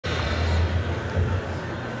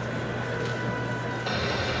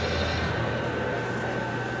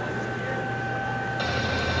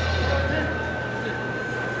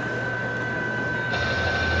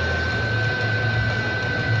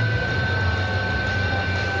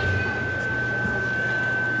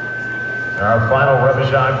Our final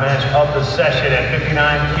repechage match of the session at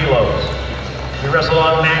 59 kilos. We wrestle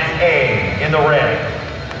on mat A in the red,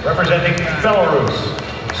 representing Belarus,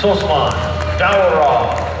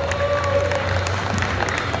 DAUROV.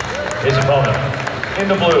 His opponent in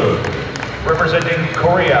the blue, representing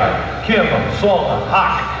Korea, Kim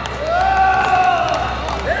Sol-hak.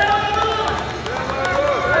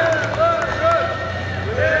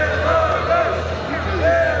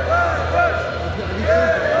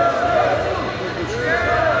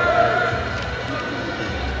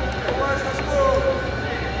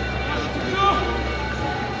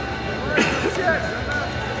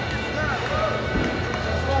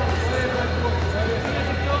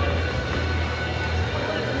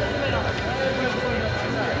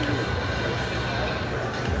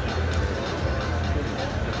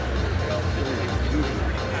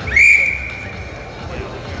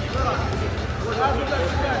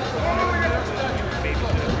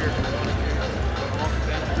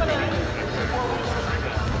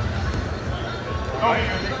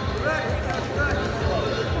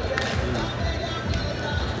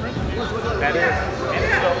 That is.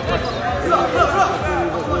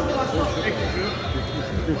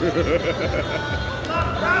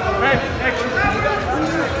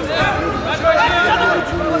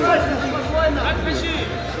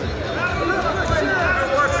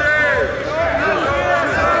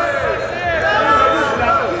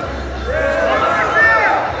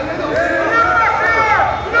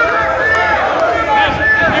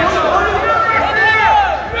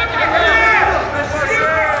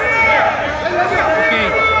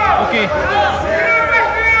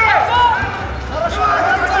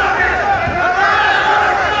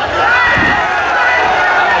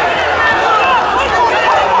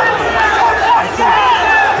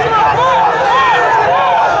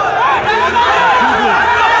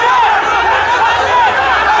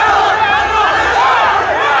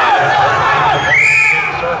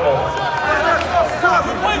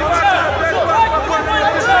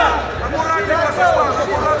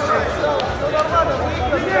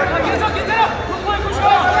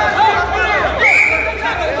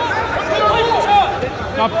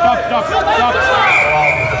 Stop.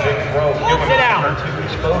 Sit down.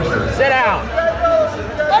 Sit down.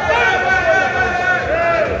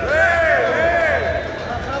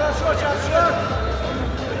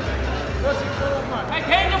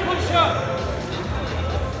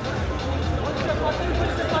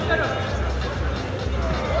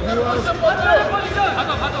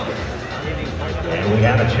 And we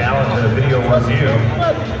have a challenge in a video review.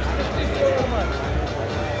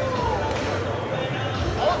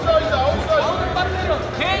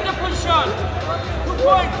 Change the position. 2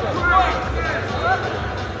 points.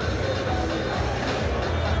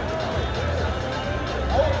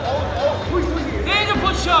 Change the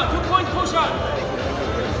position. 2 point caution.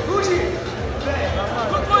 2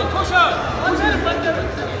 point caution. Change the position.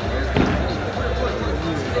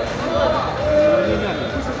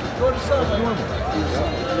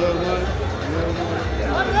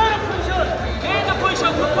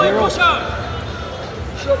 2 point caution.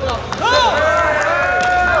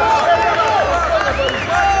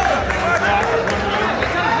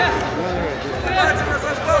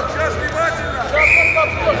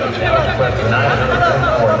 But tonight, another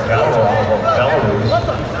for DAUROV of Belarus.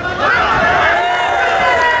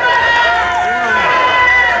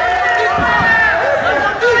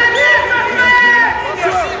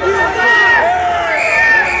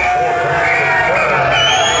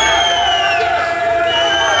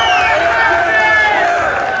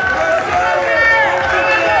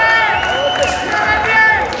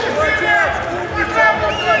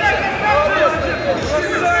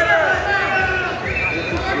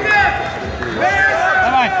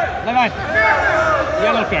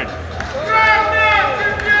 Yellow card.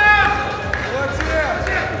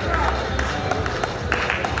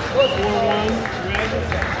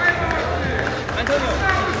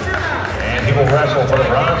 And he will wrestle for the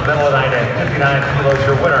bronze medal tonight at 59 kilos.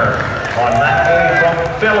 Your winner on mat A from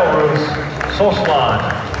Belarus,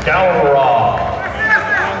 DAUROV.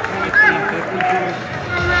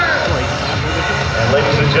 And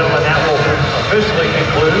ladies and gentlemen, that will officially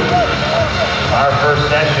conclude our first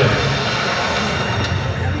session.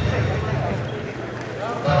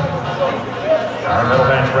 Our medal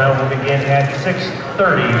match round will begin at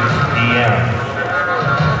 6:30 p.m.